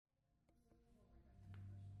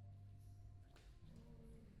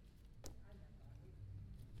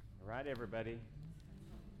right, everybody.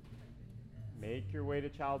 Make your way to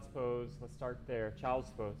child's pose. Let's start there.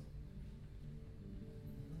 Child's pose.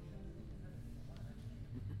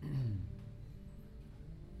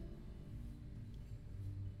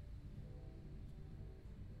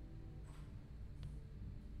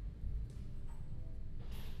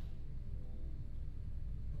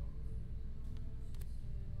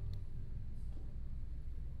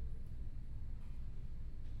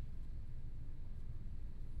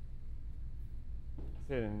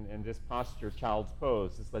 Sit in this posture, child's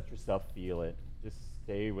pose. Just let yourself feel it. Just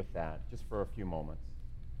stay with that, just for a few moments.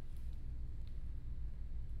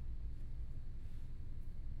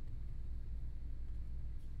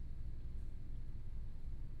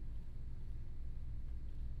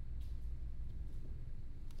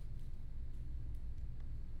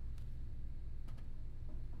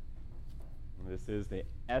 And this is the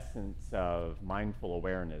essence of mindful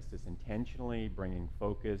awareness, just intentionally bringing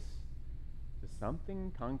focus to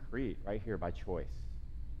something concrete right here by choice.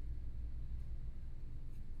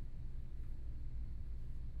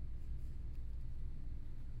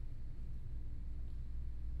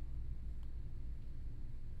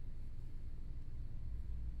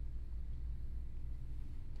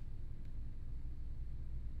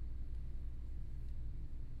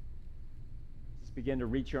 Just begin to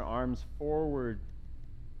reach your arms forward.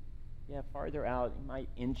 Yeah, farther out. You might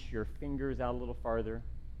inch your fingers out a little farther.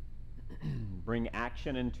 Bring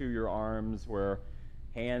action into your arms where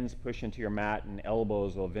hands push into your mat and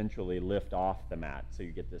elbows will eventually lift off the mat. So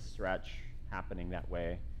you get this stretch happening that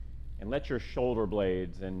way. And let your shoulder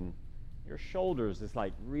blades and your shoulders just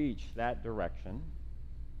like reach that direction.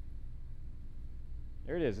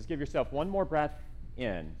 There it is. Just give yourself one more breath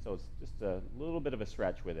in. So it's just a little bit of a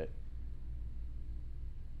stretch with it.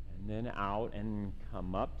 And then out and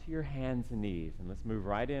come up to your hands and knees. And let's move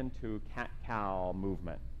right into cat-cow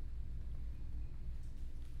movement.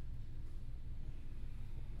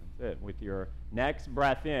 That's it. With your next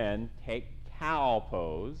breath in, take cow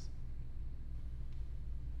pose.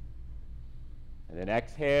 And then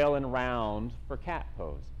exhale and round for cat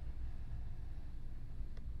pose.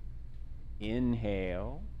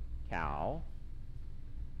 Inhale, cow.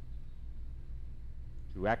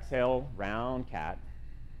 To exhale, round cat.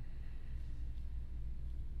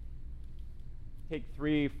 Take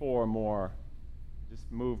 3, 4 more,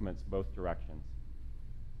 just movements both directions.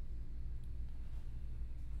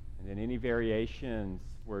 And then any variations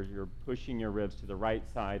where you're pushing your ribs to the right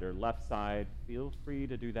side or left side, feel free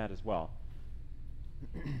to do that as well.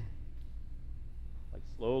 Like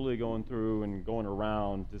slowly going through and going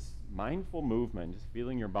around, just mindful movement, just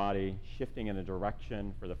feeling your body shifting in a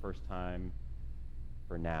direction for the first time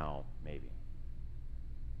for now, maybe.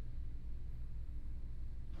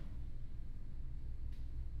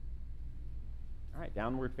 All right,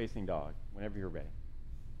 downward facing dog, whenever you're ready.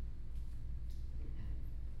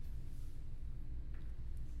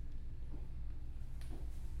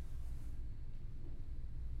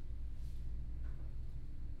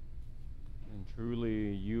 And truly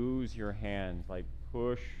use your hands, like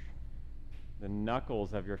push the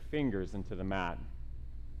knuckles of your fingers into the mat.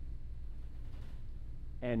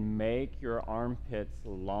 And make your armpits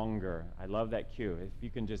longer. I love that cue. If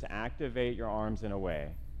you can just activate your arms in a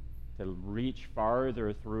way to reach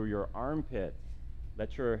farther through your armpits.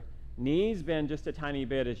 Let your knees bend just a tiny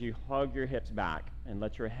bit as you hug your hips back and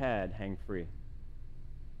let your head hang free.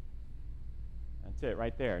 That's it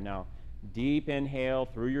right there. Now, deep inhale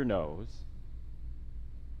through your nose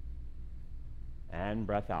and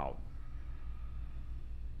breath out.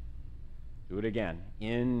 Do it again.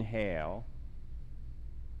 Inhale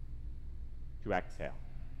to exhale.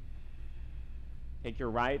 Take your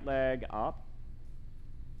right leg up.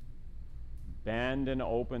 Bend and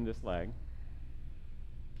open this leg.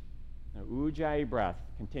 Now, Ujjayi breath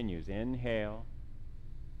continues. Inhale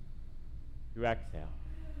to exhale.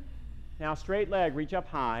 Now, straight leg, reach up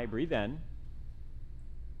high, breathe in.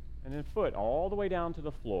 And then foot all the way down to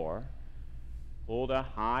the floor. Hold a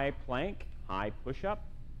high plank, high push-up.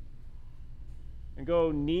 And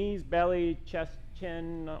go knees, belly, chest,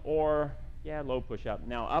 chin, or, low push-up.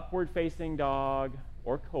 Now, upward facing dog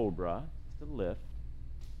or cobra, just a lift.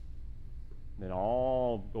 Then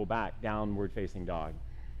all go back, downward facing dog.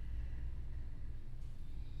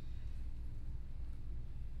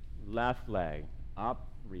 Left leg, up,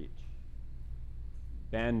 reach.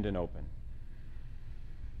 Bend and open.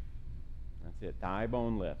 That's it, thigh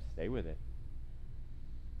bone lift, stay with it.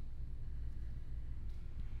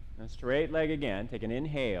 Now straight leg again, take an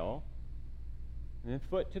inhale. And then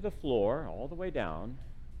foot to the floor, all the way down.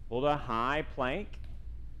 Hold a high plank.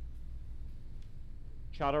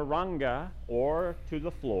 chaturanga, or to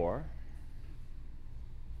the floor,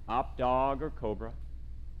 up dog or cobra,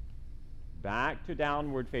 back to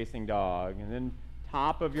downward facing dog, and then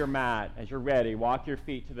top of your mat. As you're ready, walk your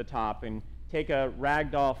feet to the top and take a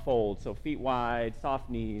ragdoll fold, so feet wide, soft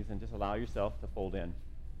knees, and just allow yourself to fold in.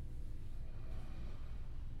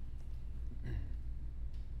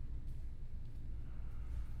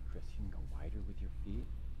 Chris, you can go wider with your feet.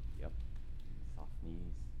 Yep, soft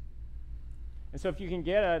knees. And so if you can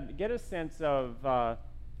get a sense of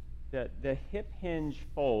the hip hinge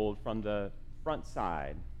fold from the front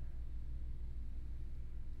side.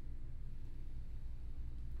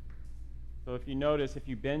 So if you notice, if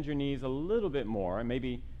you bend your knees a little bit more and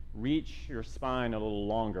maybe reach your spine a little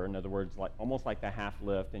longer, in other words, like almost like the half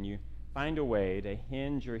lift, and you find a way to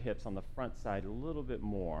hinge your hips on the front side a little bit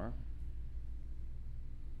more.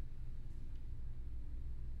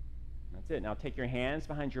 That's it. Now take your hands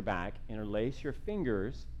behind your back, interlace your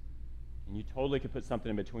fingers, and you totally could put something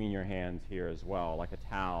in between your hands here as well, like a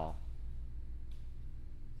towel.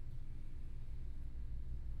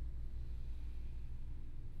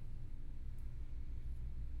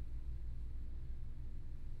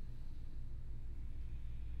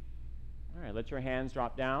 All right, let your hands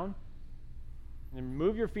drop down. And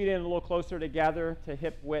move your feet in a little closer together to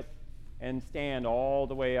hip width and stand all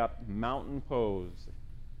the way up, mountain pose.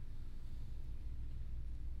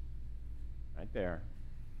 Right there.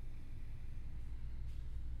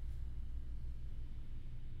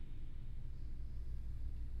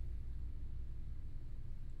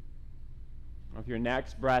 With your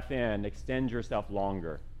next breath in, extend yourself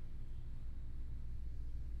longer.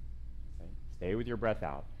 Stay with your breath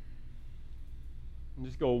out. And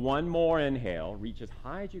just go one more inhale, reach as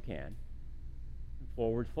high as you can, and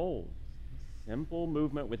forward fold. Simple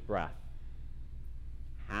movement with breath.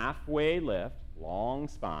 Halfway lift, long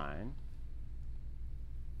spine.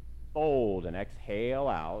 Fold and exhale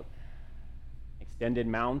out. Extended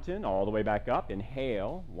mountain all the way back up.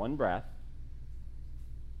 Inhale, one breath.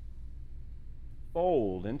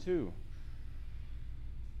 Fold in two.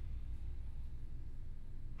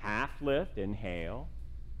 Half lift, inhale.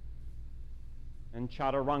 And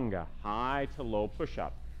chaturanga, high to low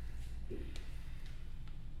push-up.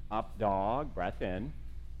 Up dog, breath in.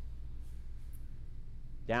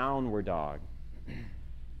 Downward dog.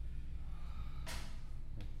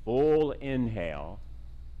 Full inhale.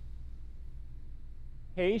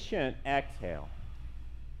 Patient exhale.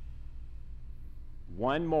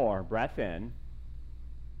 One more, breath in.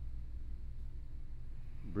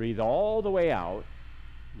 Breathe all the way out.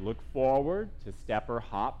 Look forward to step or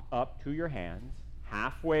hop up to your hands.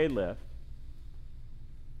 Halfway lift.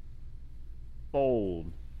 Fold.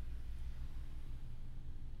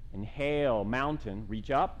 Inhale, mountain, reach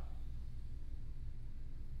up.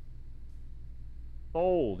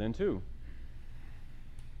 Fold in two.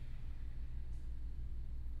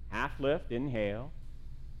 Half lift, inhale.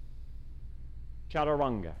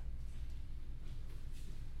 Chaturanga.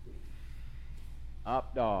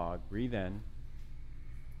 Up dog, breathe in.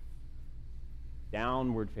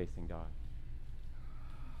 Downward facing dog.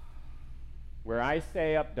 Where I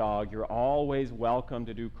say up dog, you're always welcome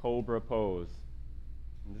to do cobra pose.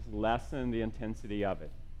 And just lessen the intensity of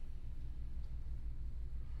it.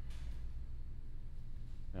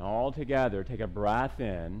 Now all together, take a breath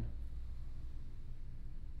in.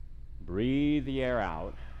 Breathe the air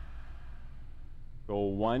out. Go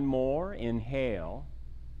one more, inhale.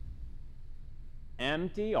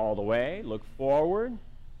 Empty all the way, look forward.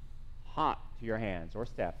 Hop to your hands or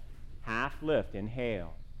step. Half lift,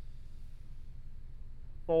 inhale.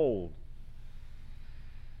 Fold.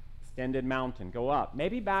 Extended mountain, go up.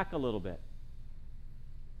 Maybe back a little bit.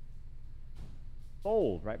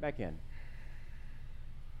 Fold, right back in.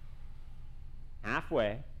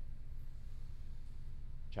 Halfway.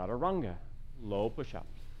 Chaturanga, low push-up.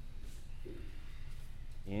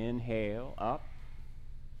 Inhale, up.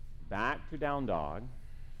 Back to down dog.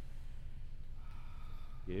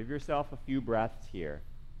 Give yourself a few breaths here.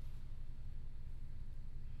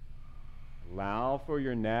 Allow for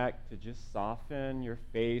your neck to just soften, your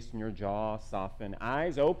face and your jaw soften.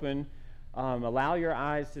 Eyes open. Allow your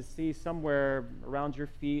eyes to see somewhere around your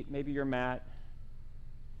feet, maybe your mat.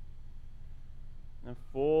 And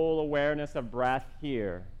full awareness of breath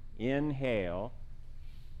here. Inhale.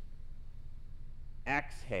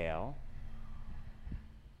 Exhale.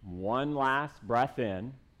 One last breath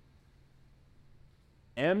in.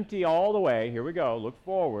 Empty all the way. Here we go. Look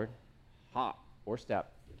forward. Hop or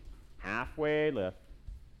step. Halfway lift.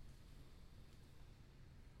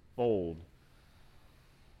 Fold.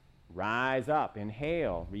 Rise up.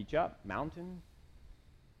 Inhale. Reach up. Mountain.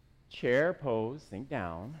 Chair pose, sink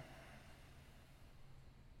down.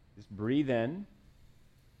 Just breathe in.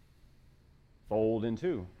 Fold in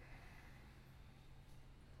two.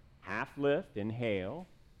 Half lift, inhale.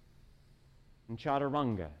 And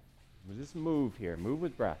chaturanga. Just move here, move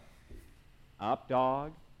with breath. Up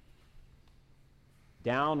dog.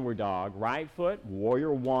 Downward dog. Right foot,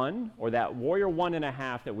 warrior one, or that warrior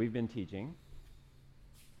 1.5 that we've been teaching.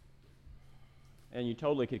 And you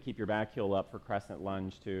totally could keep your back heel up for crescent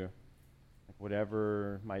lunge too. Like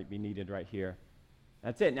whatever might be needed right here.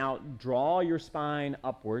 That's it. Now draw your spine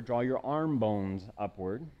upward, draw your arm bones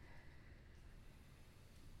upward.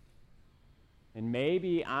 And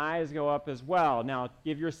maybe eyes go up as well. Now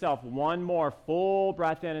give yourself one more full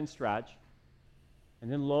breath in and stretch.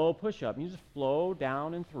 And then low push-up. You just flow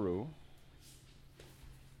down and through.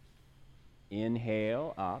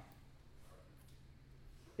 Inhale, up.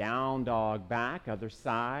 Down dog, back, other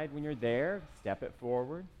side. When you're there, step it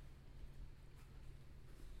forward.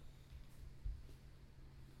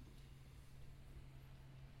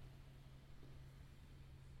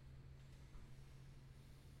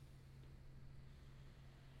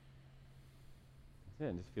 That's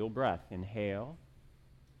it. Just feel breath. Inhale.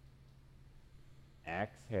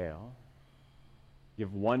 Exhale.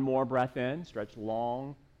 Give one more breath in. Stretch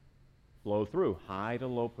long. Flow through. High to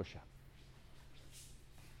low push-up.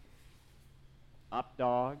 Up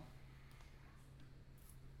dog.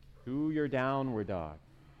 To your downward dog.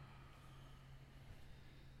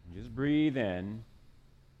 And just breathe in.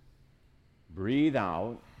 Breathe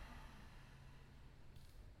out.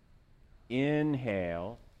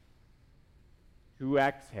 Inhale. To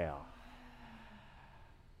exhale.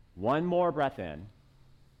 One more breath in.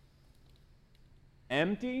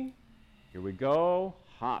 Empty. Here we go.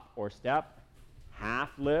 Hop or step. Half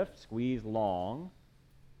lift. Squeeze long.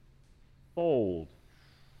 Fold.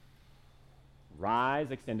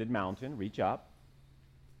 Rise, extended mountain. Reach up.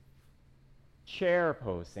 Chair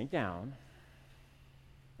pose. Sink down.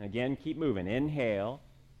 And again, keep moving. Inhale.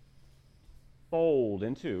 Fold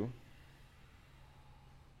into.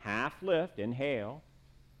 Half lift. Inhale.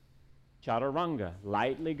 Chaturanga,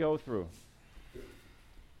 lightly go through.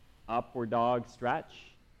 Upward dog, stretch.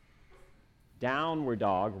 Downward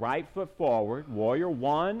dog, right foot forward. Warrior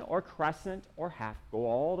one or crescent or half. Go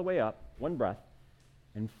all the way up, one breath,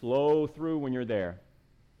 and flow through when you're there.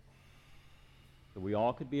 So we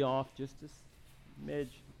all could be off just a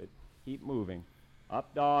smidge, but keep moving.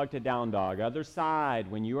 Up dog to down dog. Other side,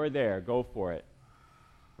 when you are there, go for it.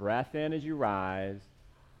 Breath in as you rise.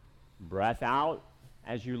 Breath out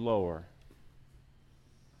as you lower.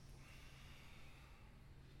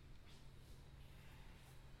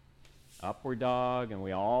 Upward dog, and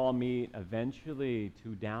we all meet eventually to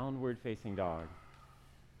downward facing dog.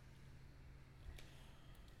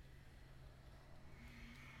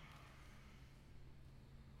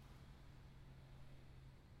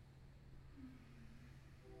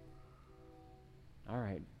 All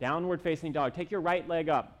right, downward facing dog. Take your right leg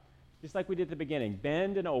up, just like we did at the beginning.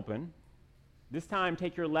 Bend and open. This time,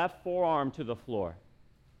 take your left forearm to the floor.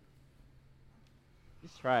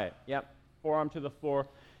 Just try it. Yep, forearm to the floor.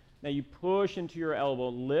 Now you push into your elbow,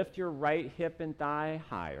 lift your right hip and thigh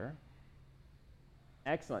higher.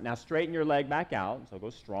 Excellent. Now straighten your leg back out, so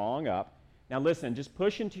go strong up. Now listen, just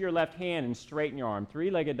push into your left hand and straighten your arm.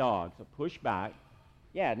 Three-legged dog, so push back.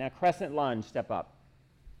 Yeah, now crescent lunge, step up.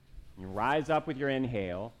 You rise up with your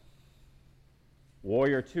inhale.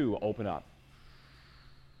 Warrior two, open up.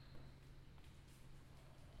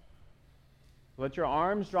 Let your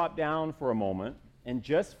arms drop down for a moment. And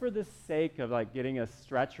just for the sake of like getting a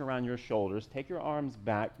stretch around your shoulders, take your arms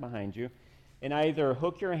back behind you and either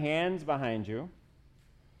hook your hands behind you,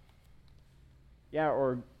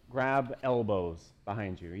 or grab elbows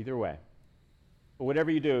behind you, either way. But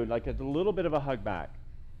whatever you do, like a little bit of a hug back,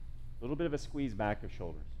 a little bit of a squeeze back of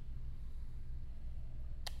shoulders.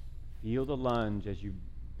 Feel the lunge as you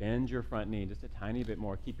bend your front knee just a tiny bit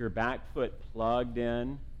more. Keep your back foot plugged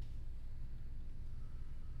in.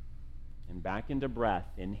 And back into breath.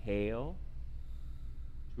 Inhale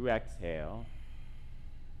to exhale.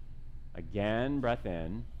 Again, breath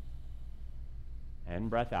in and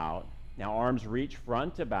breath out. Now arms reach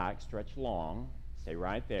front to back, stretch long. Stay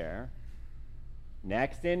right there.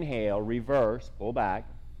 Next inhale, reverse, pull back.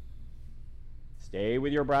 Stay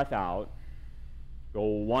with your breath out. Go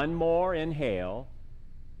one more, inhale.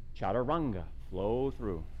 Chaturanga, flow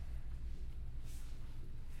through.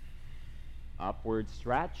 Upward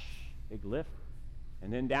stretch. Big lift.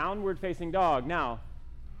 And then downward facing dog. Now,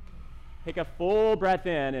 take a full breath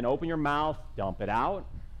in and open your mouth. Dump it out.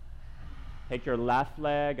 Take your left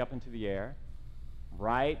leg up into the air.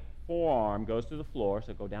 Right forearm goes to the floor,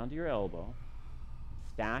 so go down to your elbow.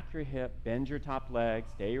 Stack your hip, bend your top leg,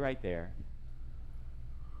 stay right there.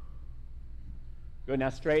 Good, now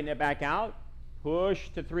straighten it back out. Push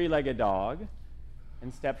to three-legged dog.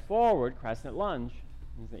 And step forward, crescent lunge.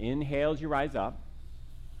 Inhale as you rise up.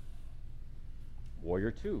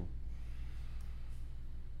 Warrior two.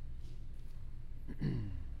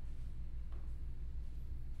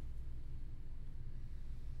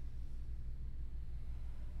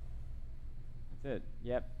 That's it.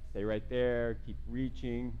 Yep. Stay right there. Keep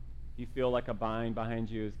reaching. If you feel like a bind behind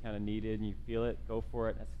you is kind of needed and you feel it, go for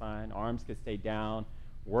it. That's fine. Arms can stay down.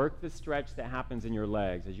 Work the stretch that happens in your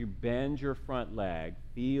legs. As you bend your front leg,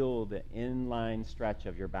 feel the inline stretch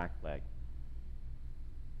of your back leg.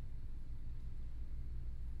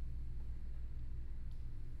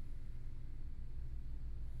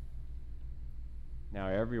 Now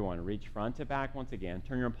everyone, reach front to back once again.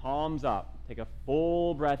 Turn your palms up. Take a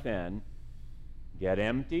full breath in. Get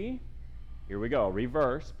empty. Here we go.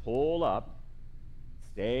 Reverse. Pull up.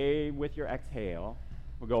 Stay with your exhale.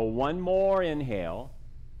 We'll go one more inhale.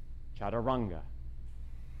 Chaturanga.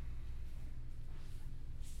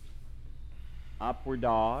 Upward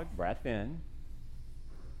dog. Breath in.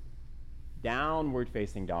 Downward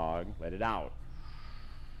facing dog. Let it out.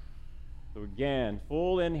 So again,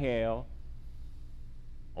 full inhale.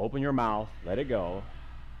 Open your mouth. Let it go.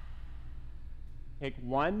 Take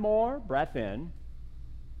one more breath in.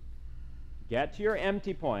 Get to your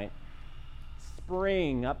empty point.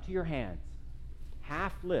 Spring up to your hands.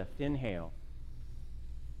 Half lift, inhale.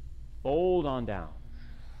 Fold on down.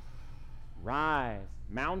 Rise.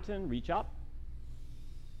 Mountain, reach up.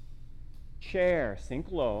 Chair, sink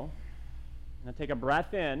low. Now take a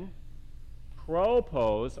breath in. Crow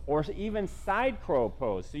pose, or even side crow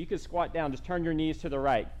pose. So you can squat down, just turn your knees to the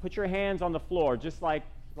right. Put your hands on the floor, just like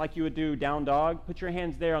you would do down dog. Put your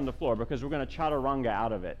hands there on the floor because we're going to chaturanga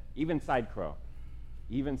out of it. Even side crow.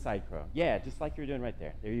 Even side crow. Yeah, just like you're doing right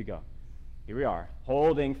there. There you go. Here we are.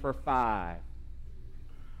 Holding for 5,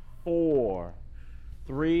 4,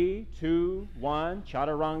 3, 2, 1.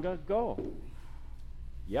 Chaturanga, go.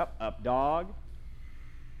 Yep, up dog.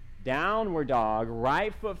 Downward dog,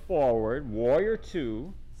 right foot forward, warrior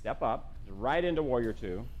two. Step up, right into warrior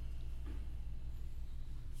two.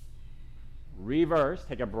 Reverse,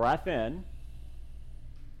 take a breath in.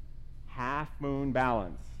 Half moon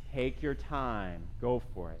balance. Take your time, go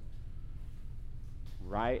for it.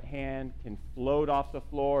 Right hand can float off the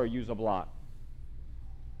floor or use a block.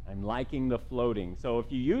 I'm liking the floating. So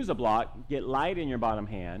if you use a block, get light in your bottom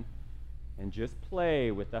hand and just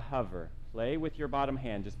play with the hover. Play with your bottom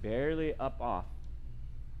hand, just barely up off.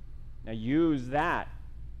 Now use that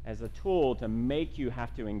as a tool to make you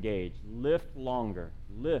have to engage. Lift longer,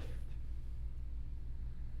 lift.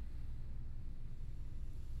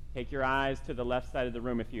 Take your eyes to the left side of the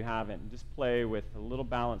room if you haven't. Just play with a little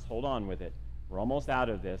balance, hold on with it. We're almost out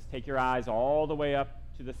of this. Take your eyes all the way up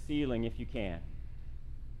to the ceiling if you can.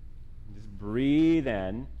 Just breathe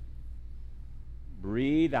in,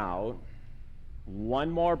 breathe out. One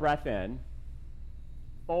more breath in.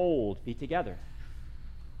 Fold, feet together.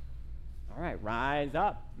 All right, rise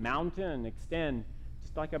up, mountain, extend,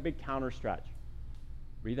 just like a big counter stretch.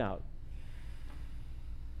 Breathe out.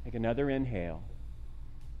 Take another inhale.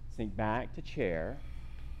 Sink back to chair.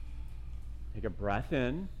 Take a breath in.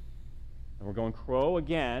 And we're going crow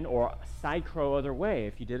again, or side crow other way.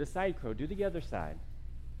 If you did a side crow, do the other side.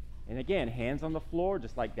 And again, hands on the floor,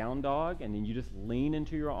 just like down dog, and then you just lean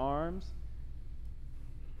into your arms.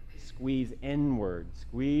 Squeeze inward,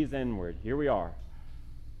 squeeze inward. Here we are.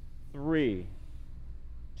 3,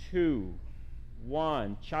 2,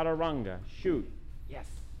 1. Chaturanga, shoot. Yes.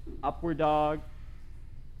 Upward dog.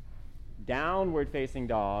 Downward facing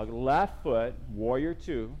dog. Left foot, warrior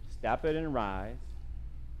two. Step it and rise.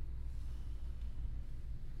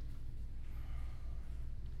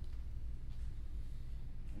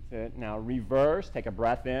 That's it. Now reverse, take a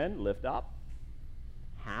breath in, lift up.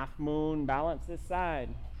 Half moon, balance this side.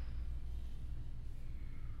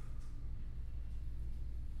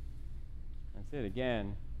 That's it.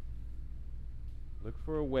 Again, look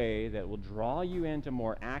for a way that will draw you into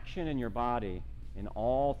more action in your body and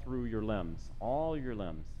all through your limbs, all your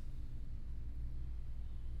limbs.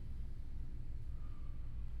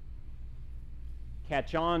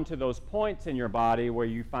 Catch on to those points in your body where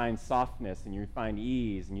you find softness and you find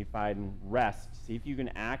ease and you find rest. See if you can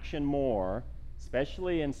action more,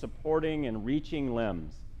 especially in supporting and reaching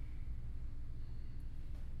limbs.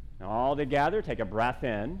 Now all together, take a breath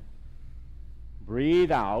in.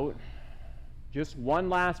 Breathe out. Just one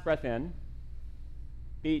last breath in.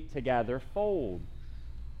 Feet together, fold.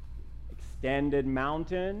 Extended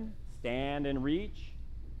mountain, stand and reach.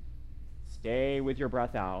 Stay with your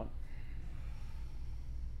breath out.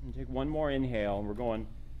 And take one more inhale, and we're going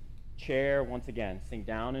chair once again. Sink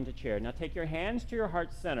down into chair. Now take your hands to your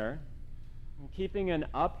heart center, and keeping an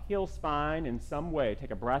uphill spine in some way.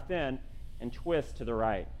 Take a breath in and twist to the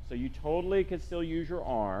right. So you totally could still use your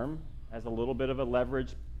arm as a little bit of a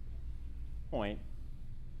leverage point,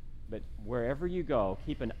 but wherever you go,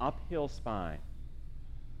 keep an uphill spine.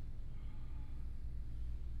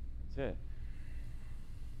 That's it.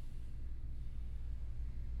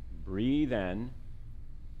 Breathe in,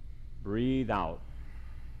 breathe out.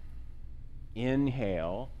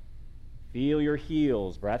 Inhale, feel your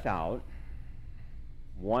heels, breath out.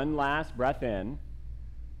 One last breath in,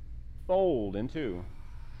 fold in two.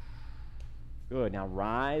 Good, now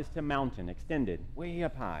rise to mountain, extended, way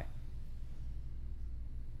up high.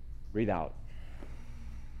 Breathe out.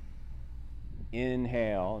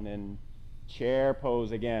 Inhale, and then chair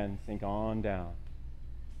pose again, sink on down.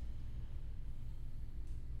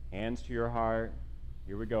 Hands to your heart.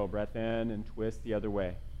 Here we go, breath in and twist the other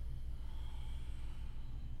way.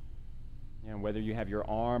 And whether you have your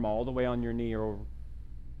arm all the way on your knee or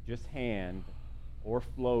just hand or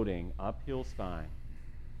floating, uphill spine.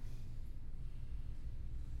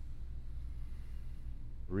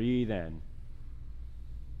 Breathe in.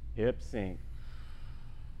 Hips sink.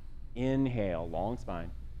 Inhale, long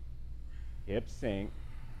spine. Hips sink.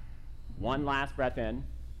 One last breath in.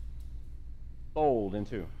 Fold in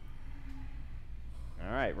two.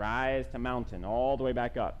 All right, rise to mountain, all the way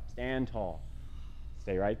back up. Stand tall.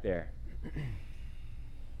 Stay right there.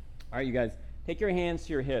 All right, you guys, take your hands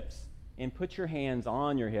to your hips and put your hands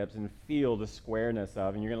on your hips and feel the squareness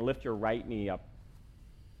of, and you're going to lift your right knee up.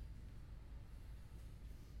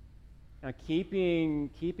 Now, keeping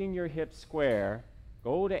your hips square,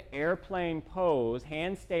 go to airplane pose,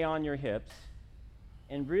 hands stay on your hips,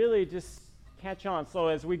 and really just catch on. So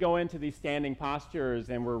as we go into these standing postures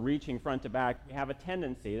and we're reaching front to back, we have a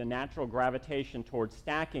tendency, the natural gravitation towards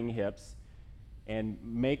stacking hips and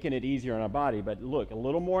making it easier on our body. But look, a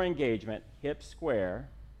little more engagement, hips square.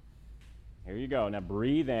 Here you go. Now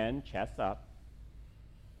breathe in, chest up.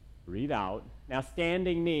 Breathe out. Now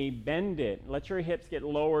standing knee, bend it. Let your hips get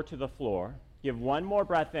lower to the floor. Give one more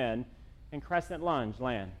breath in, and crescent lunge,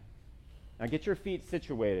 land. Now get your feet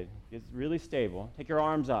situated. It's really stable. Take your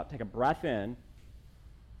arms up. Take a breath in.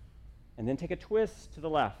 And then take a twist to the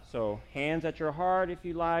left. So hands at your heart if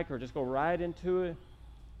you like, or just go right into it.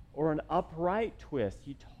 Or an upright twist.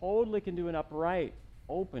 You totally can do an upright,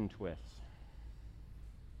 open twist.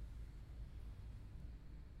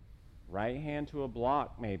 Right hand to a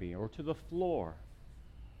block maybe, or to the floor.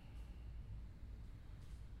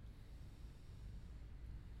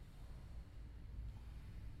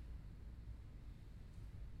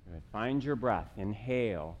 Good. Find your breath.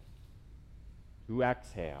 Inhale to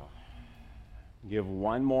exhale. Give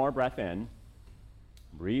one more breath in.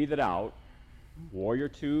 Breathe it out. Warrior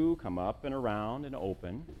two, come up and around and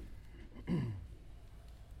open.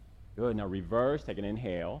 Good. Now reverse, take an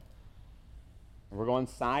inhale. We're going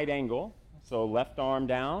side angle. So left arm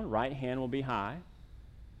down, right hand will be high.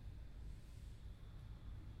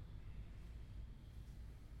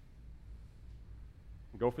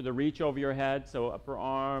 Go for the reach over your head. So upper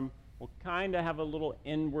arm will kind of have a little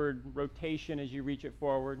inward rotation as you reach it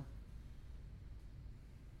forward.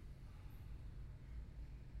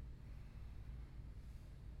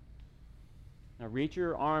 Now reach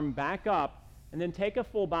your arm back up and then take a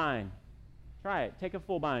full bind. Try it. Take a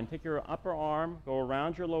full bind. Take your upper arm, go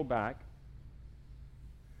around your low back.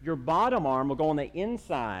 Your bottom arm will go on the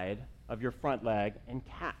inside of your front leg and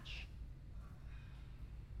catch.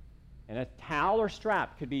 And a towel or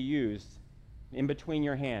strap could be used in between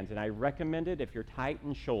your hands. And I recommend it if you're tight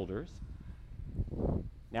in shoulders.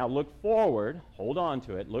 Now look forward, hold on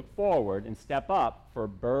to it, look forward and step up for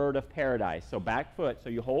bird of paradise. So back foot, so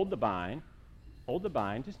you hold the bind,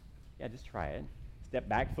 just try it. Step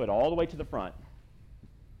back foot all the way to the front.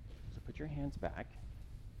 So put your hands back.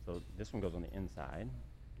 So this one goes on the inside.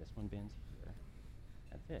 This one bends here.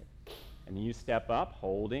 That's it. And then you step up,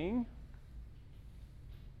 holding.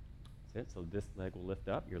 That's it. So this leg will lift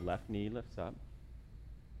up. Your left knee lifts up.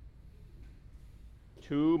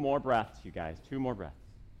 2 more breaths, you guys. 2 more breaths.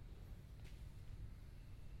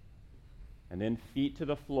 And then feet to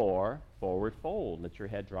the floor, forward fold. Let your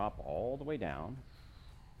head drop all the way down.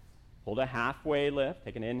 Hold a halfway lift.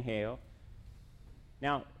 Take an inhale.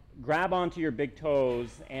 Now, grab onto your big toes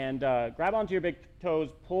and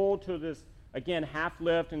pull to this, again, half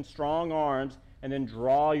lift and strong arms, and then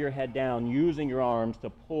draw your head down using your arms to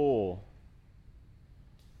pull.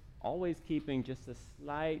 always keeping just a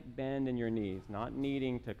slight bend in your knees, not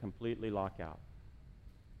needing to completely lock out.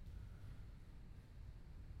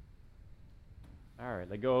 All right,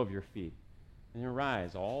 let go of your feet. And then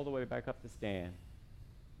rise all the way back up to stand.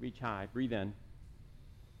 Reach high, breathe in.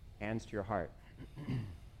 Hands to your heart. All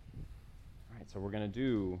right, so we're going to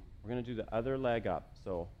do the other leg up.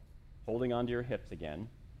 So holding onto your hips again,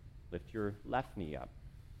 lift your left knee up.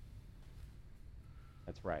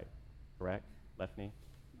 That's right. Correct? Left knee?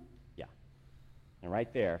 Yeah. And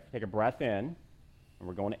right there, take a breath in, and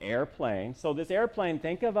we're going to airplane. So this airplane,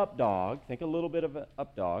 think of up dog. Think a little bit of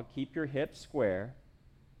up dog. Keep your hips square.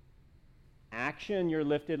 Action your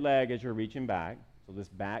lifted leg as you're reaching back. So this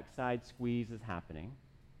backside squeeze is happening.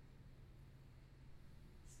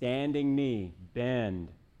 Standing knee, bend.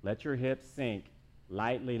 Let your hips sink.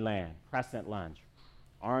 Lightly land. Crescent lunge.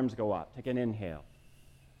 Arms go up. Take an inhale.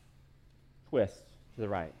 Twist to the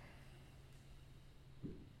right.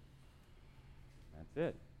 That's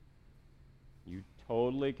it. You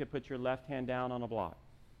totally could put your left hand down on a block.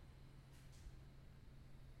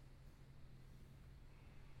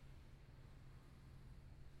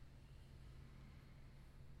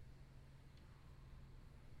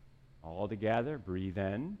 All together, breathe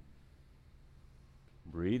in.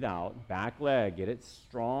 Breathe out. Back leg, get it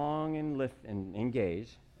strong and lift and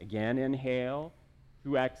engage. Again, inhale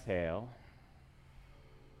to exhale.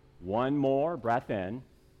 One more, breath in.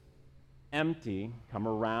 Empty, come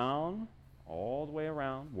around, all the way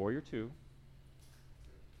around, warrior two.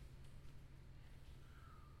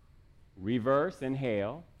 Reverse,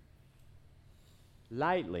 inhale.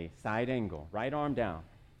 Lightly, side angle, right arm down.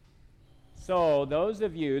 So those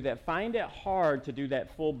of you that find it hard to do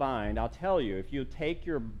that full bind, I'll tell you, if you take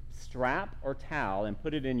your strap or towel and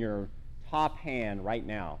put it in your top hand right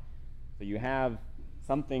now, so you have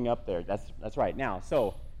something up there, that's right. Now,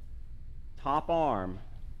 so top arm,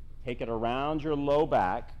 take it around your low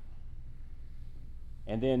back,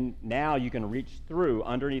 and then now you can reach through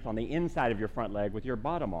underneath on the inside of your front leg with your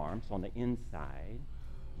bottom arm, so on the inside,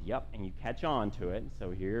 yep, and you catch on to it. So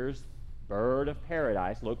here's bird of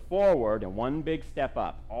paradise. Look forward and one big step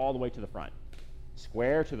up all the way to the front.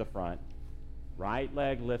 Square to the front. Right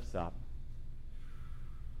leg lifts up.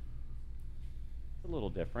 It's a little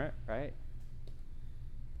different, right?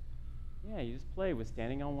 Yeah, you just play with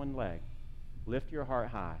standing on one leg. Lift your heart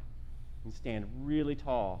high and stand really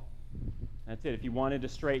tall. That's it. If you wanted to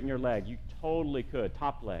straighten your leg, you totally could.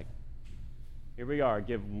 Top leg. Here we are.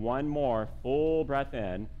 Give one more full breath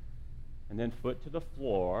in. And then foot to the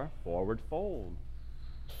floor, forward fold.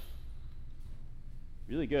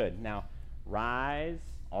 Really good. Now, rise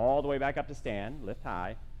all the way back up to stand. Lift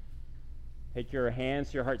high. Take your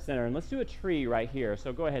hands to your heart center. And let's do a tree right here.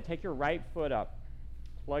 So go ahead. Take your right foot up.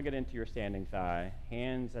 Plug it into your standing thigh.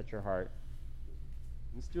 Hands at your heart.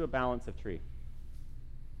 Let's do a balance of tree.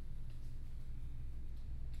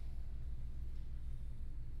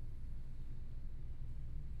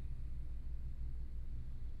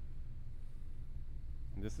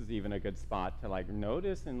 This is even a good spot to like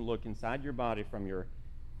notice and look inside your body from your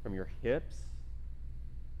hips,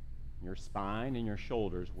 your spine, and your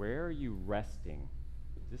shoulders. Where are you resting?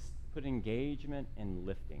 Just put engagement and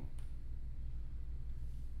lifting.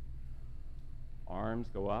 Arms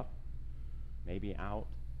go up, maybe out.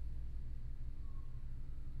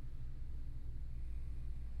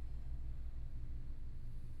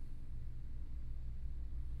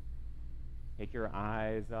 Take your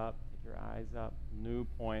eyes up. Your eyes up, new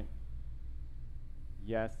point.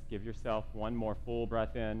 Yes, give yourself one more full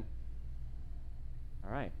breath in.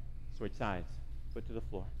 All right, switch sides, foot to the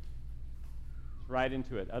floor. Just right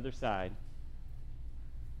into it, other side.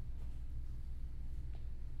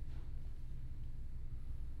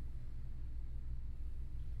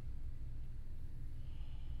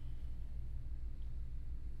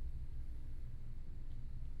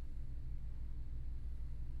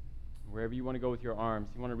 Wherever you want to go with your arms.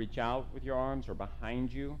 You want to reach out with your arms or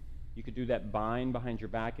behind you. You could do that bind behind your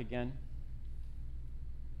back again.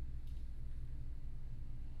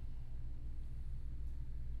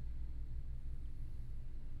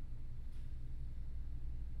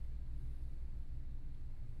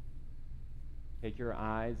 Take your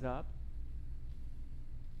eyes up.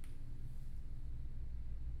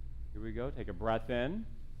 Here we go. Take a breath in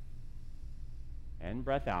and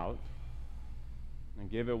breath out. And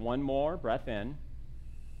give it one more breath in.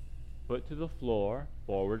 Foot to the floor,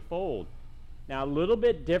 forward fold. Now a little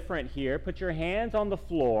bit different here. Put your hands on the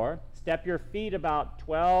floor. Step your feet about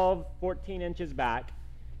 12, 14 inches back.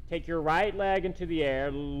 Take your right leg into the air.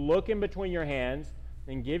 Look in between your hands.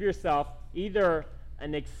 And give yourself either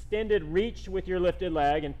an extended reach with your lifted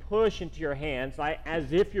leg and push into your hands, like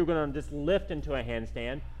as if you're going to just lift into a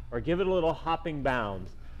handstand, or give it a little hopping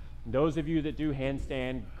bounds. Those of you that do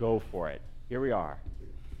handstand, go for it. Here we are.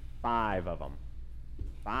 5 of them.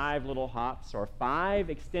 5 little hops or 5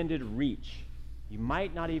 extended reach. You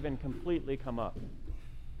might not even completely come up.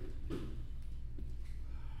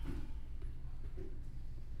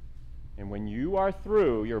 And when you are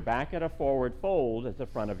through, you're back at a forward fold at the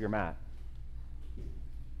front of your mat.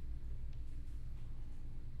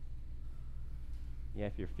 Yeah,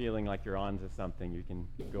 if you're feeling like you're on to something, you can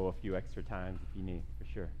go a few extra times if you need, for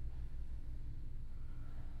sure.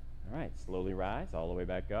 All right, slowly rise all the way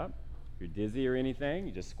back up. If you're dizzy or anything,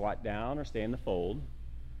 you just squat down or stay in the fold.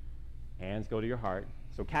 Hands go to your heart.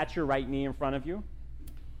 So catch your right knee in front of you.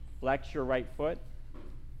 Flex your right foot.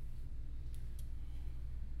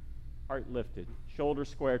 Heart lifted. Shoulders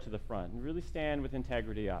square to the front. And really stand with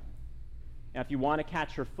integrity up. Now, if you want to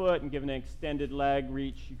catch your foot and give an extended leg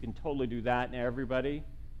reach, you can totally do that. And everybody,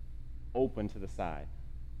 open to the side.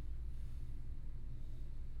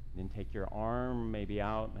 Then take your arm maybe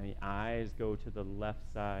out. Maybe eyes go to the left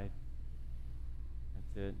side.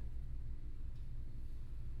 That's it.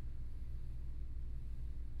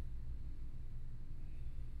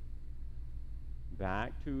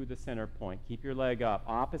 Back to the center point. Keep your leg up.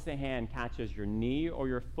 Opposite hand catches your knee or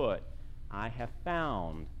your foot. I have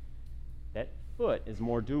found that foot is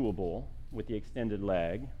more doable with the extended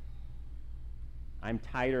leg. I'm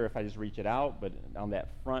tighter if I just reach it out, but on that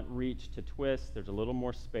front reach to twist, there's a little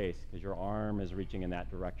more space because your arm is reaching in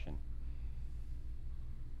that direction.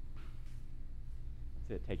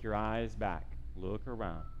 That's it. Take your eyes back. Look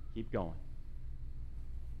around. Keep going.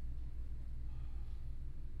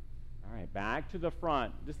 All right, back to the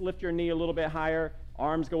front. Just lift your knee a little bit higher.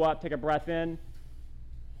 Arms go up. Take a breath in.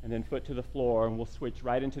 And then foot to the floor, and we'll switch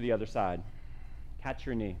right into the other side. Catch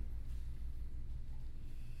your knee.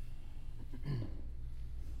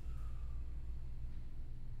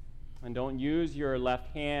 And don't use your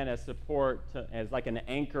left hand as support, as like an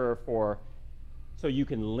anchor so you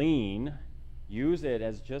can lean. Use it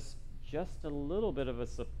as just a little bit of a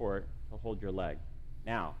support to hold your leg.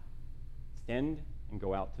 Now, extend and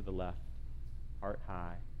go out to the left. Heart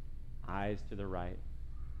high. Eyes to the right.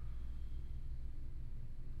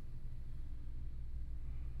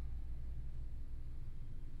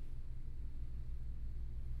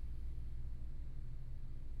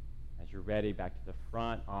 As you're ready, back to the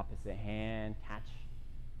front, opposite hand, catch,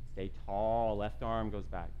 stay tall, left arm goes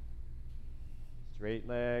back. Straight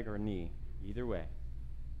leg or knee, either way.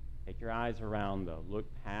 Take your eyes around though, look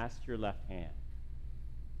past your left hand.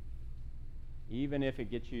 Even if it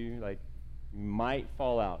gets you, like, you might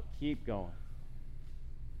fall out, keep going.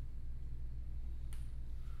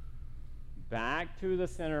 Back to the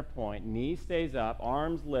center point, knee stays up,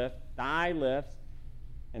 arms lift, thigh lifts,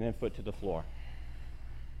 and then foot to the floor.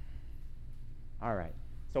 All right,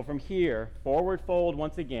 so from here, forward fold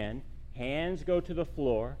once again, hands go to the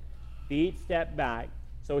floor, feet step back.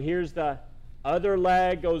 So here's the other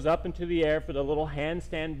leg goes up into the air for the little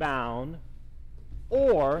handstand bound,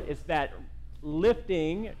 or it's that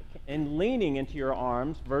lifting and leaning into your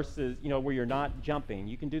arms versus, where you're not jumping.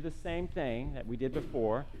 You can do the same thing that we did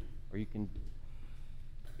before, or you can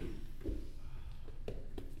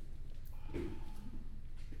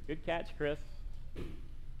good catch, Chris.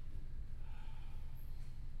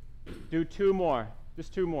 Do 2 more.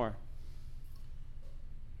 Just 2 more.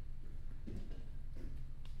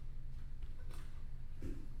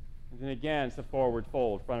 And then again, it's a forward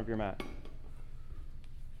fold, front of your mat.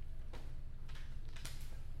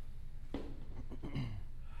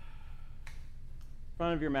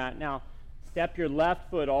 Front of your mat. Now, step your left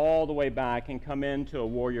foot all the way back and come into a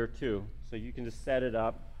warrior 2. So you can just set it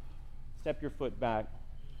up. Step your foot back.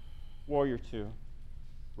 Warrior 2.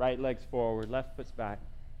 Right leg's forward, left foot's back.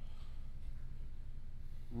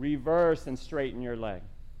 Reverse and straighten your leg.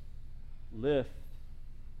 Lift.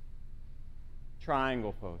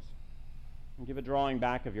 Triangle pose. And give a drawing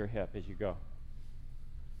back of your hip as you go.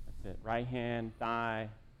 That's it. Right hand, thigh.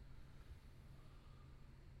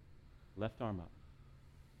 Left arm up.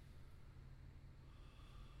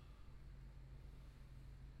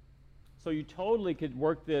 So you totally could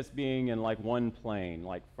work this being in like one plane,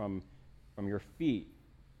 like from your feet,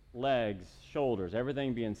 legs, shoulders,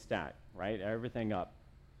 everything being stacked, right? Everything up.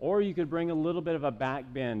 Or you could bring a little bit of a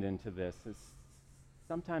back bend into this. It's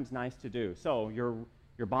sometimes nice to do. So your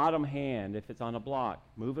bottom hand, if it's on a block,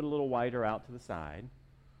 move it a little wider out to the side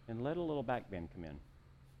and let a little back bend come in.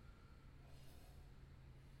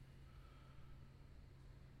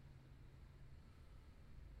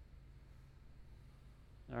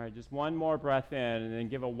 All right, just one more breath in, and then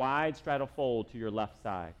give a wide straddle fold to your left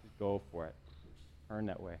side. Just go for it. Turn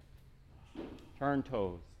that way. Turn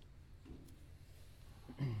toes.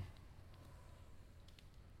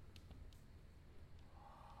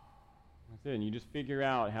 That's it, and you just figure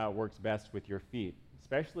out how it works best with your feet,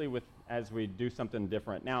 especially as we do something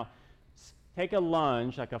different. Now, take a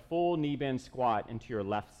lunge, like a full knee bend squat into your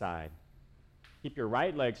left side. Keep your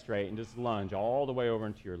right leg straight and just lunge all the way over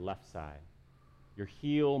into your left side. Your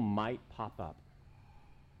heel might pop up.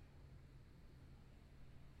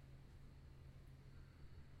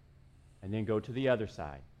 And then go to the other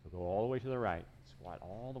side. So go all the way to the right, squat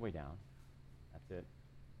all the way down. That's it.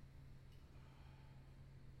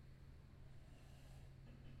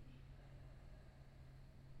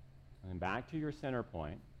 And then back to your center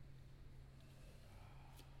point.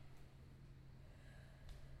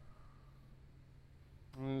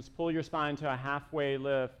 And just pull your spine to a halfway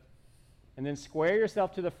lift. And then square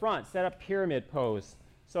yourself to the front. Set up pyramid pose.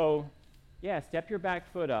 So, yeah, step your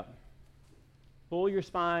back foot up. Pull your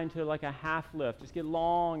spine to like a half lift. Just get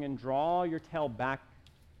long and draw your tail back.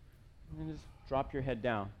 And then just drop your head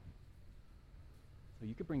down. So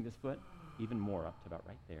you could bring this foot even more up to about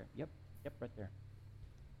right there. Yep, right there.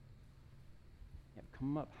 Yep,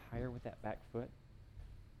 come up higher with that back foot.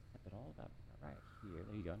 Step it all up right here.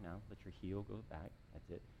 There you go. Now let your heel go back. That's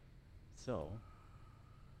it. So,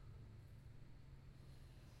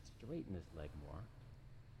 straighten this leg more.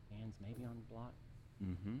 Hands maybe on the block.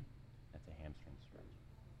 That's a hamstring stretch.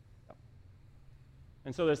 Yep.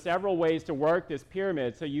 And so there's several ways to work this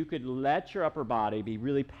pyramid. So you could let your upper body be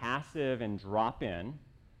really passive and drop in,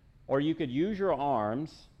 or you could use your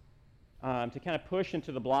arms to kind of push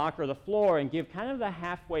into the block or the floor and give kind of the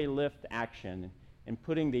halfway lift action and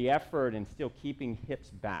putting the effort and still keeping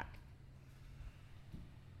hips back.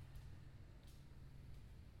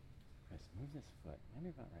 Okay, so move this foot,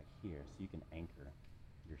 maybe about right here, so you can anchor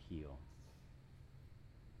your heel.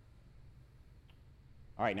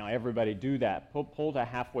 All right, now everybody do that. Pull to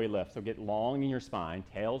halfway lift. So get long in your spine,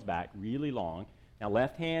 tails back, really long. Now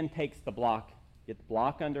left hand takes the block. Get the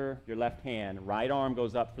block under your left hand. Right arm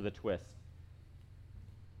goes up for the twist.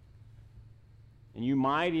 And you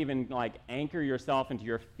might even like anchor yourself into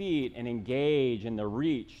your feet and engage in the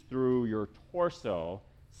reach through your torso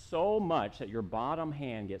so much that your bottom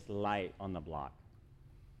hand gets light on the block.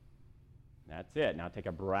 That's it. Now take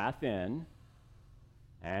a breath in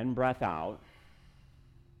and breath out.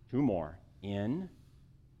 2 more. In,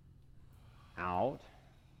 out,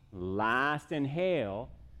 last inhale,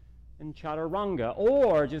 and chaturanga,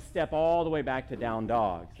 or just step all the way back to down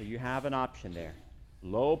dog. So you have an option there.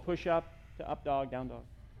 Low push up to up dog, down dog,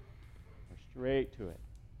 or straight to it.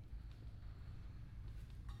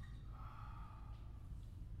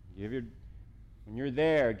 When you're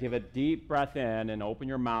there, give a deep breath in and open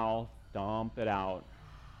your mouth, dump it out.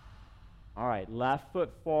 All right, left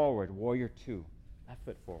foot forward, warrior 2. Left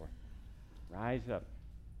foot forward. Rise up.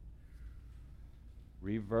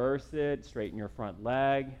 Reverse it. Straighten your front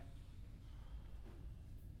leg.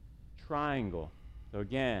 Triangle. So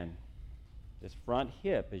again, this front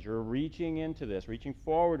hip, as you're reaching into this, reaching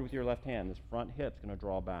forward with your left hand, this front hip's going to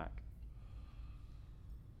draw back.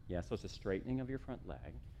 Yeah, so it's a straightening of your front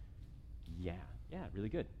leg. Yeah, really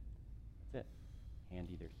good. That's it. Hand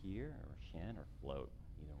either here or shin or float,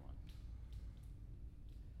 either one.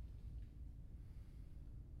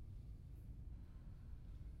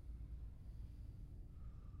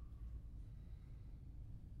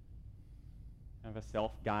 Kind of a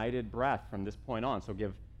self-guided breath from this point on. So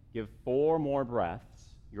give 4 more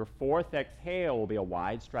breaths. Your 4th exhale will be a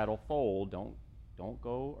wide straddle fold. Don't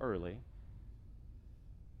go early.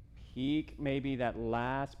 Peak maybe that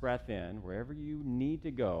last breath in, wherever you need to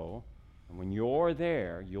go. And when you're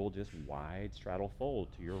there, you'll just wide straddle fold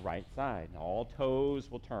to your right side. And all toes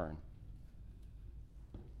will turn.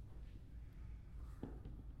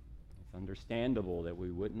 It's understandable that we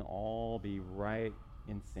wouldn't all be right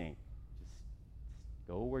in sync.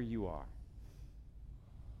 Go where you are.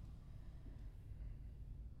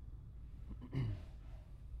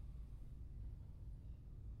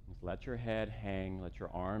 Just let your head hang, let your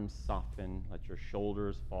arms soften, let your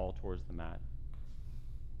shoulders fall towards the mat.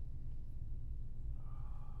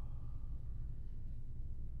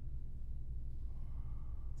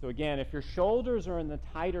 So again, if your shoulders are on the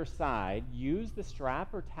tighter side, use the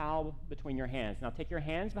strap or towel between your hands. Now take your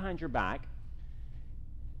hands behind your back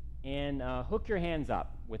and hook your hands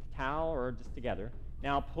up with towel or just together.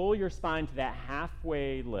 Now pull your spine to that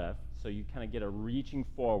halfway lift so you kind of get a reaching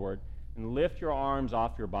forward and lift your arms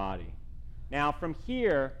off your body. Now from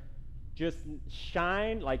here, Just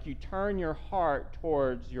shine, like you turn your heart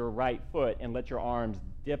towards your right foot and let your arms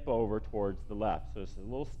dip over towards the left. So it's a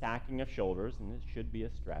little stacking of shoulders, and it should be a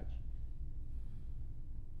stretch.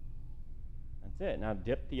 That's it. Now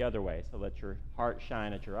dip the other way. So let your heart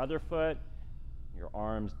shine at your other foot, your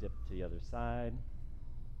arms dip to the other side.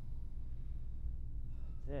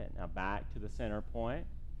 That's it. Now back to the center point,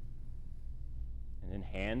 and then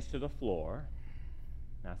hands to the floor.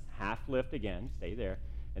 Now half lift again, stay there.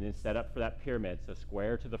 And then set up for that pyramid. So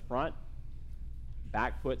square to the front,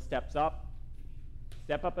 back foot steps up.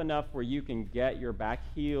 Step up enough where you can get your back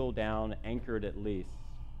heel down, anchored at least.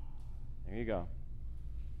 There you go.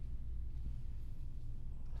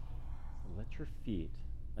 So let your feet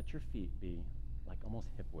be like almost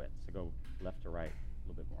hip width. So go left to right a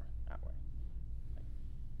little bit more, that way. Like,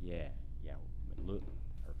 yeah,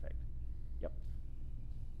 perfect. Yep.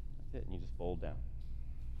 That's it, and you just fold down.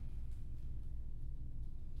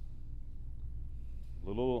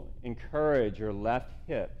 Little encourage your left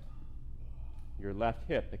hip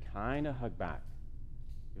to kind of hug back.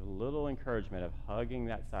 Give a little encouragement of hugging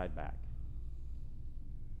that side back.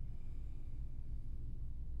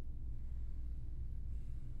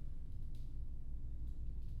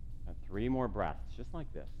 And 3 more breaths, just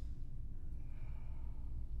like this.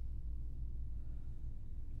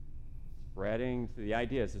 Spreading, so the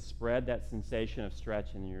idea is to spread that sensation of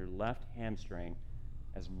stretch in your left hamstring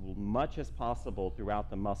as much as possible throughout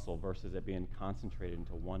the muscle versus it being concentrated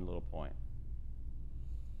into one little point.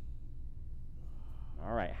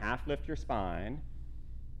 All right, half lift your spine.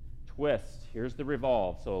 Twist. Here's the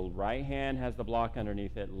revolve. So right hand has the block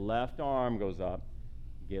underneath it. Left arm goes up.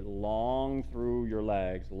 Get long through your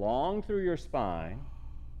legs, long through your spine.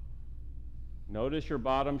 Notice your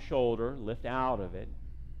bottom shoulder. Lift out of it.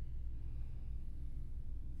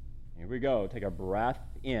 Here we go. Take a breath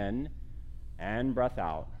in and breath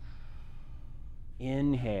out.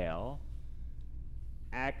 Inhale,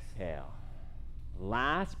 exhale.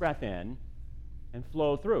 Last breath in and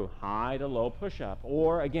flow through. High to low push-up,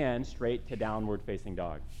 or again, straight to downward facing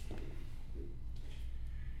dog.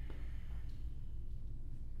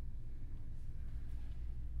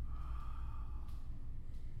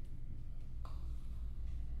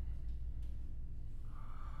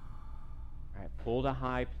 All right, pull to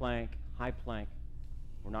high plank, high plank.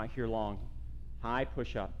 We're not here long. High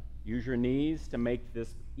push-up. Use your knees to make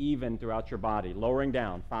this even throughout your body. Lowering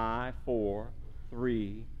down. 5, 4,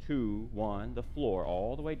 3, 2, 1. The floor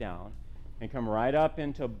all the way down. And come right up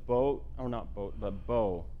into bow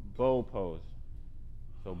pose.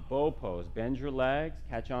 So bow pose. Bend your legs,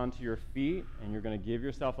 catch onto your feet, and you're going to give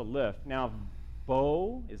yourself a lift. Now, if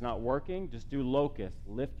bow is not working, just do locust.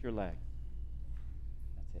 Lift your legs.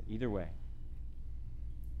 That's it. Either way.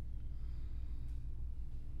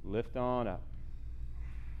 Lift on up.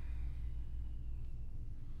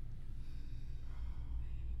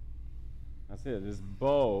 That's it. This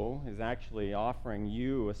bow is actually offering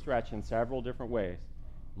you a stretch in several different ways.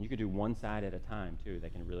 And you could do one side at a time, too.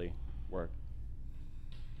 That can really work.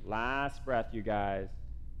 Last breath, you guys.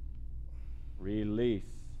 Release.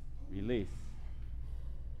 Release.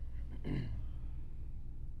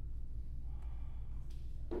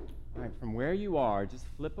 All right, from where you are, just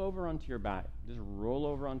flip over onto your back. Just roll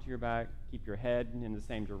over onto your back. Keep your head in the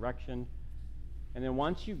same direction. And then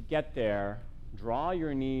once you get there, draw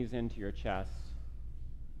your knees into your chest.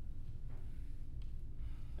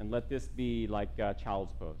 And let this be like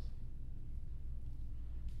child's pose.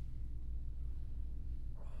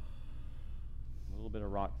 A little bit of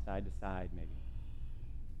rock side to side, maybe.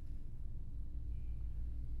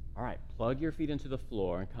 All right, plug your feet into the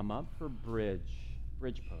floor and come up for bridge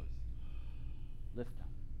pose. Lift up.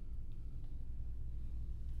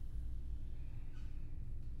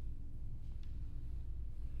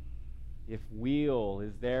 If wheel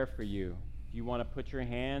is there for you, if you want to put your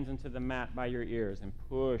hands into the mat by your ears and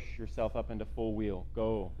push yourself up into full wheel,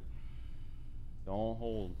 go. Don't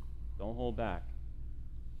hold back.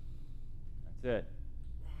 That's it.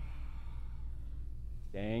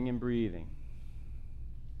 Staying and breathing.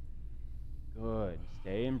 Good.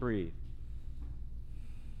 Stay and breathe.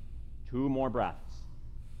 2 more breaths.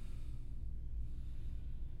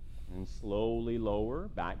 And slowly lower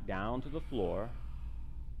back down to the floor.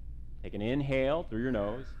 Take an inhale through your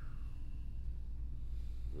nose.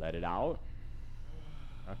 Let it out.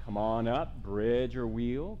 Now come on up, bridge or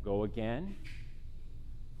wheel. Go again.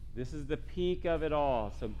 This is the peak of it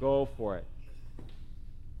all, so go for it.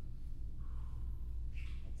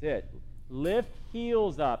 That's it. Lift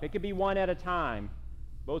heels up. It could be one at a time,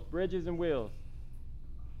 both bridges and wheels.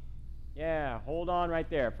 Yeah, hold on right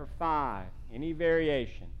there for 5. Any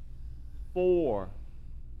variation. 4,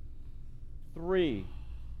 3,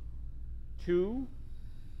 2,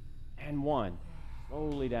 and 1.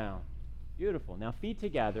 Slowly down. Beautiful. Now feet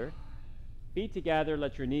together. Feet together,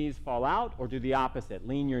 let your knees fall out, or do the opposite.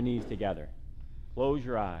 Lean your knees together. Close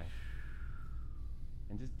your eyes.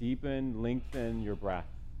 And just deepen, lengthen your breath.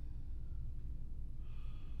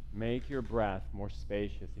 Make your breath more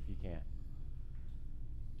spacious if you can.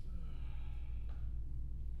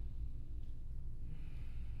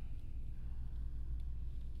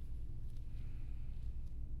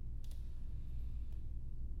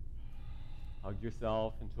 Hug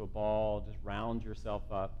yourself into a ball. Just round yourself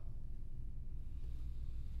up.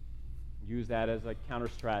 Use that as a counter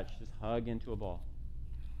stretch. Just hug into a ball.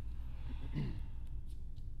 And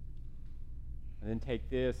then take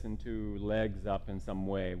this into legs up in some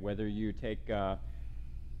way, whether you take like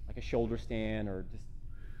a shoulder stand or just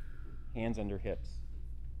hands under hips.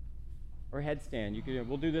 Or headstand.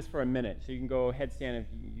 We'll do this for a minute, so you can go headstand if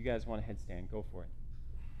you guys want a headstand. Go for it.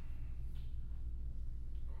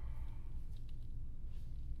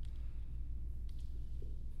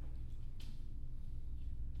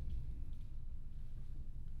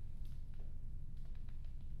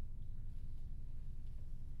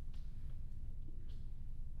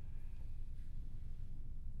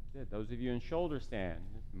 Good. Those of you in shoulder stand,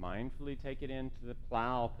 just mindfully take it into the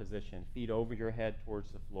plow position, feet over your head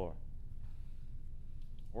towards the floor.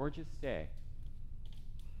 Or just stay.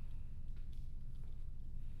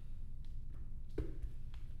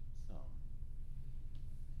 So,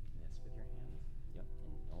 do this with your hands. Yep,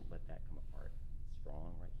 and don't let that come apart.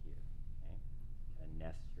 Strong right here, okay? And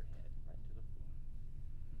nest your head right into the floor.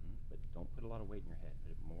 But don't put a lot of weight in your head.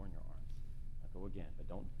 Put it more in your arms. Now go again, but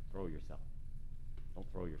don't throw yourself. Don't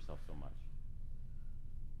throw yourself so much.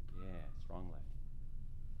 Yeah, strong leg.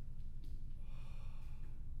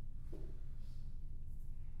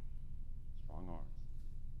 Strong arms.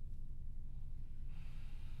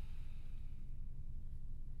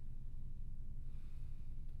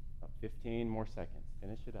 About 15 more seconds.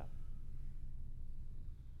 Finish it up.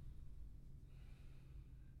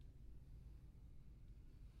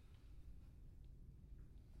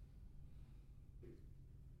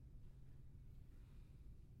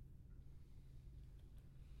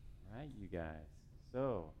 All right, you guys.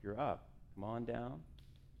 So, if you're up, come on down.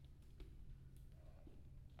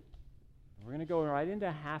 We're going to go right into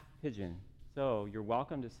half pigeon. So you're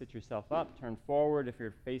welcome to sit yourself up, turn forward if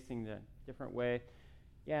you're facing the different way.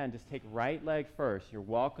 Yeah, and just take right leg first. You're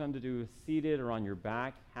welcome to do seated or on your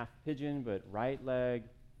back, half pigeon, but right leg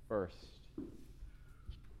first.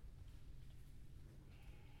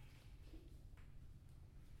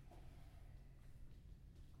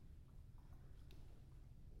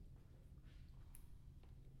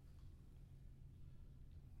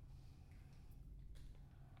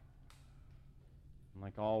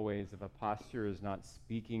 Like always, if a posture is not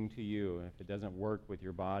speaking to you, and if it doesn't work with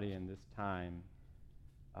your body in this time,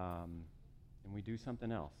 then we do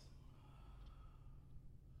something else.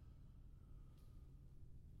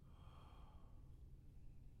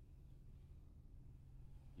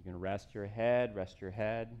 You can rest your head, rest your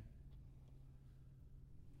head.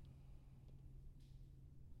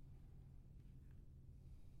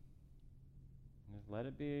 Just let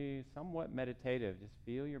it be somewhat meditative. Just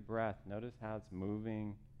feel your breath. Notice how it's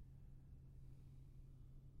moving.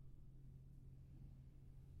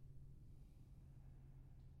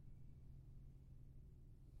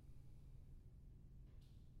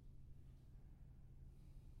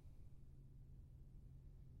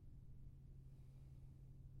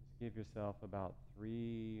 Just give yourself about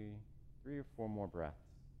three or four more breaths.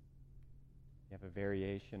 If you have a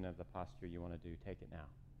variation of the posture you want to do, take it now.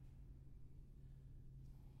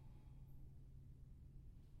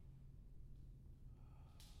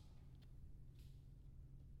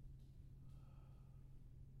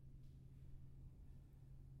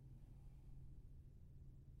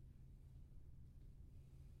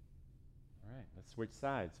 All right, let's switch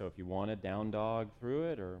sides. So if you want a down dog through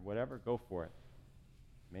it or whatever, go for it.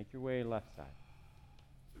 Make your way left side.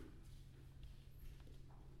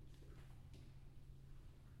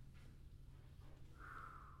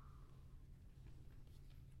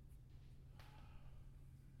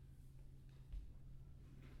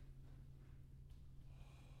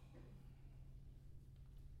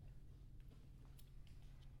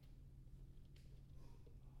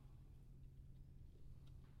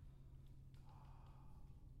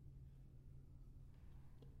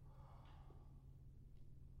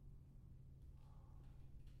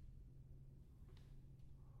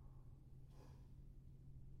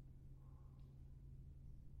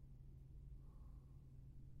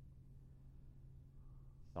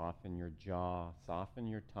 Soften your jaw, soften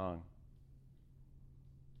your tongue.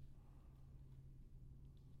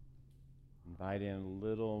 Invite in a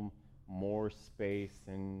little more space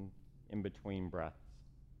in between breaths.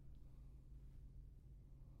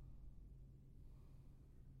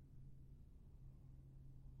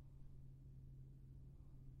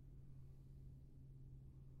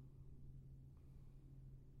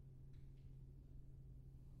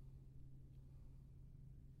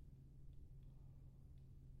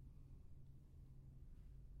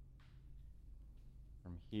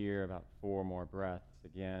 From here, about 4 more breaths.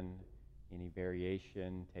 Again, any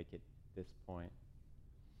variation, take it at this point.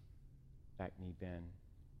 Back knee bend.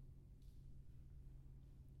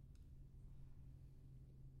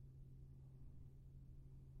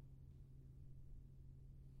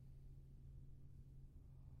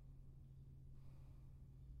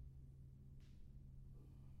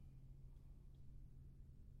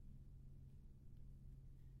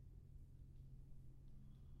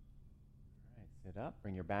 All right, sit up,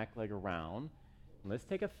 bring your back leg around. And let's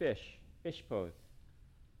take a fish pose.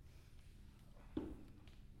 So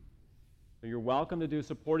you're welcome to do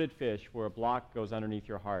supported fish where a block goes underneath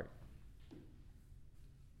your heart.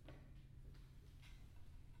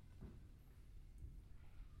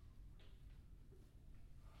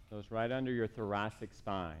 So it's right under your thoracic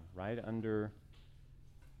spine, right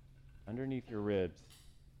underneath your ribs,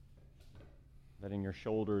 letting your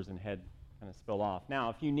shoulders and head kind of spill off.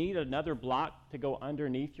 Now, if you need another block to go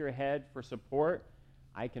underneath your head for support,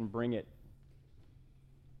 I can bring it.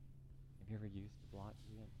 Have you ever used the block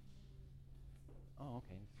yet? Oh,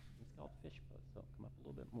 okay. It's called fish pose. So come up a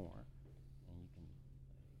little bit more, and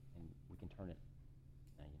we can turn it.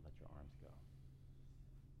 Now you let your arms go.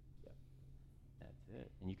 Yep, that's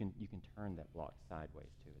it. And you can turn that block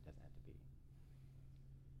sideways too. It doesn't have to be.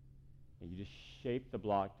 Yeah, you just shape the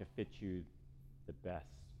block to fit you the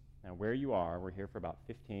best. Now, where you are, we're here for about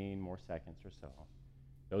 15 more seconds or so.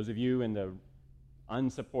 Those of you in the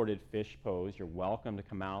unsupported fish pose, you're welcome to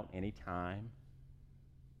come out anytime.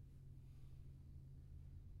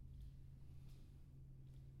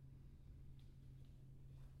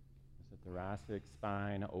 It's a thoracic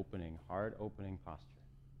spine opening, heart opening posture.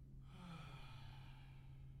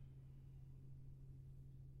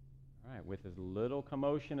 All right, with as little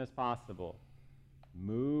commotion as possible,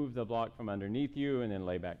 move the block from underneath you and then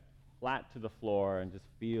lay back flat to the floor and just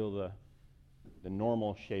feel the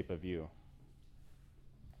normal shape of you.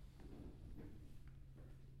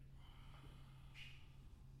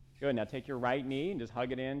 Good, now take your right knee and just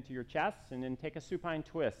hug it into your chest and then take a supine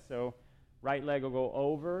twist. So right leg will go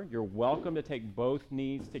over. You're welcome to take both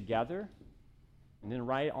knees together. And then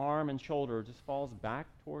right arm and shoulder just falls back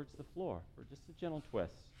towards the floor for just a gentle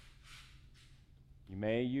twist. You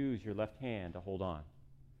may use your left hand to hold on.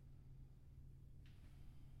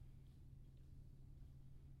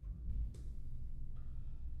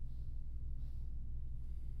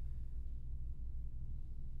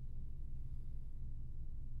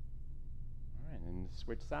 All right, and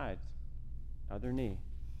switch sides. Other knee.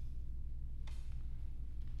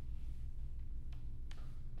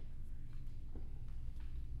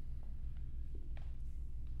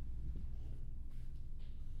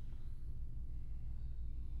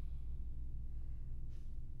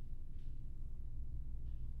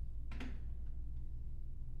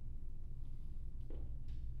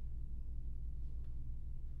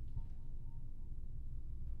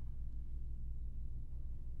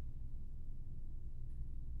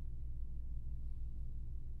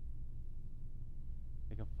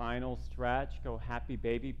 Take a final stretch, go happy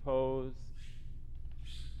baby pose,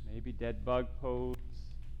 maybe dead bug pose,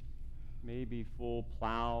 maybe full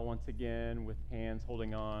plow once again with hands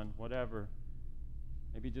holding on, whatever.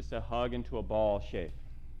 Maybe just a hug into a ball shape.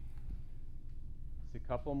 Just a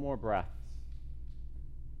couple more breaths.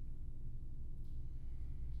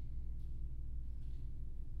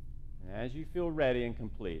 And as you feel ready and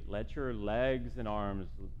complete, let your legs and arms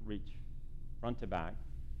reach front to back.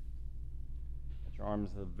 Your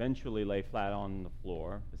arms eventually lay flat on the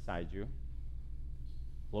floor beside you.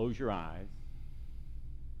 Close your eyes.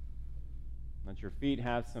 Let your feet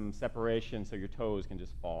have some separation so your toes can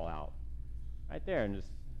just fall out. Right there, and just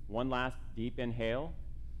one last deep inhale.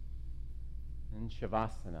 And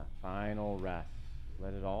Shavasana, final rest.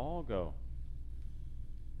 Let it all go.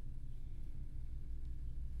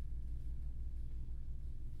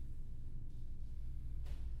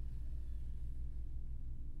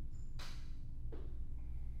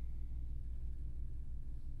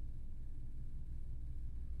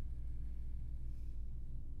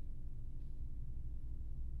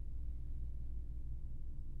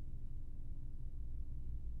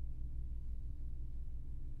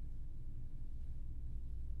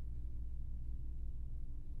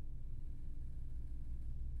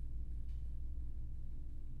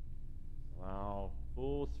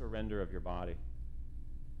 surrender of your body.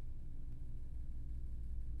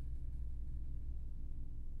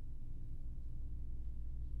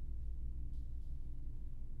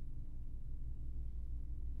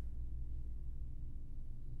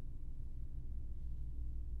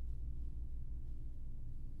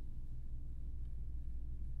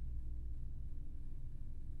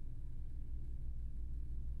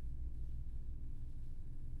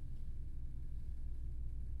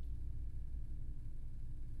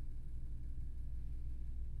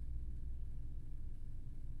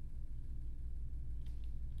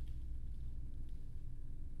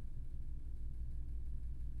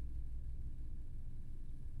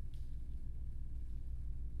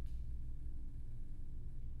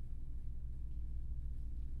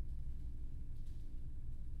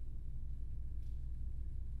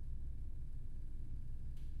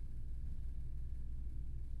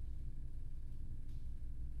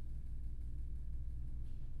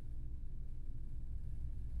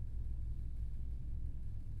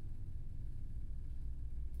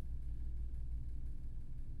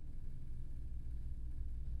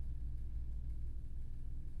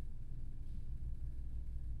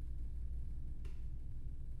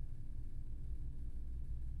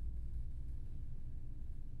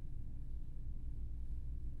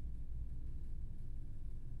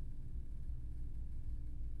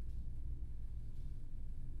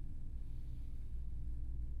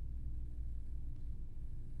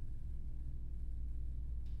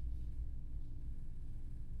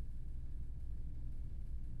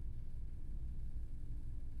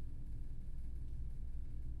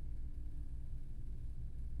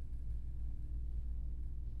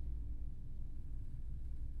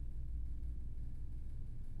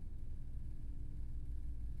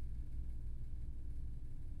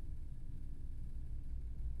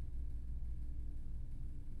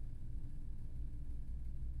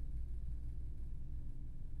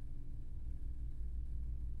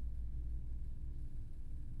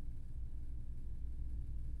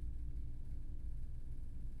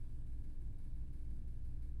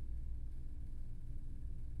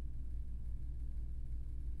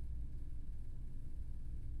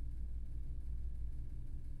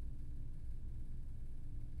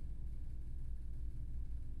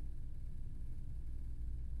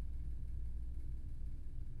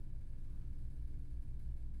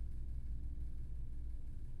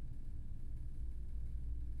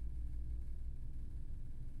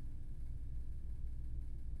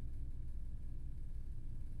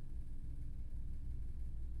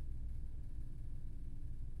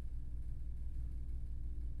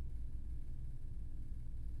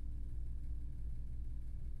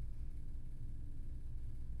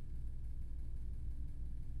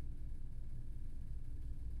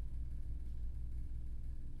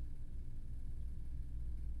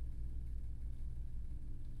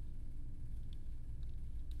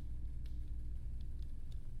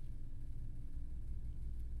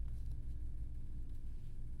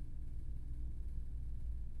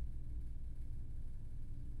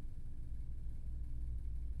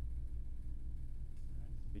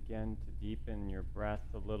 Begin to deepen your breath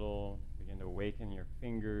a little. Begin to awaken your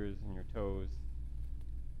fingers and your toes.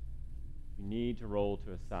 If you need to roll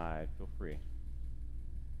to a side, feel free.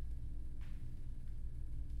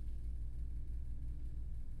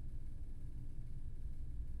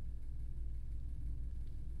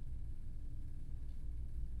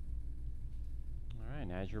 All right,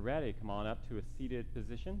 and as you're ready, come on up to a seated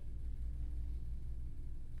position.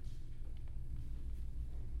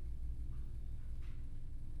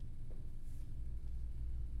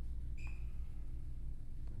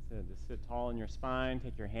 Just sit tall in your spine,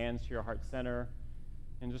 take your hands to your heart center,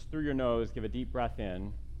 and just through your nose, give a deep breath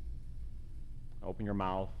in. Open your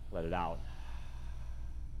mouth, let it out.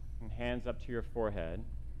 And hands up to your forehead.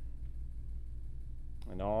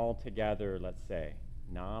 And all together, let's say,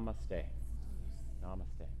 Namaste.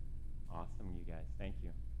 Namaste. Awesome, you guys. Thank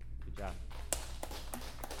you. Good job.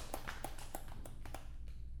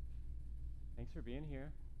 Thanks for being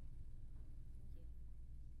here. Thank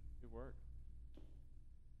you. Good work.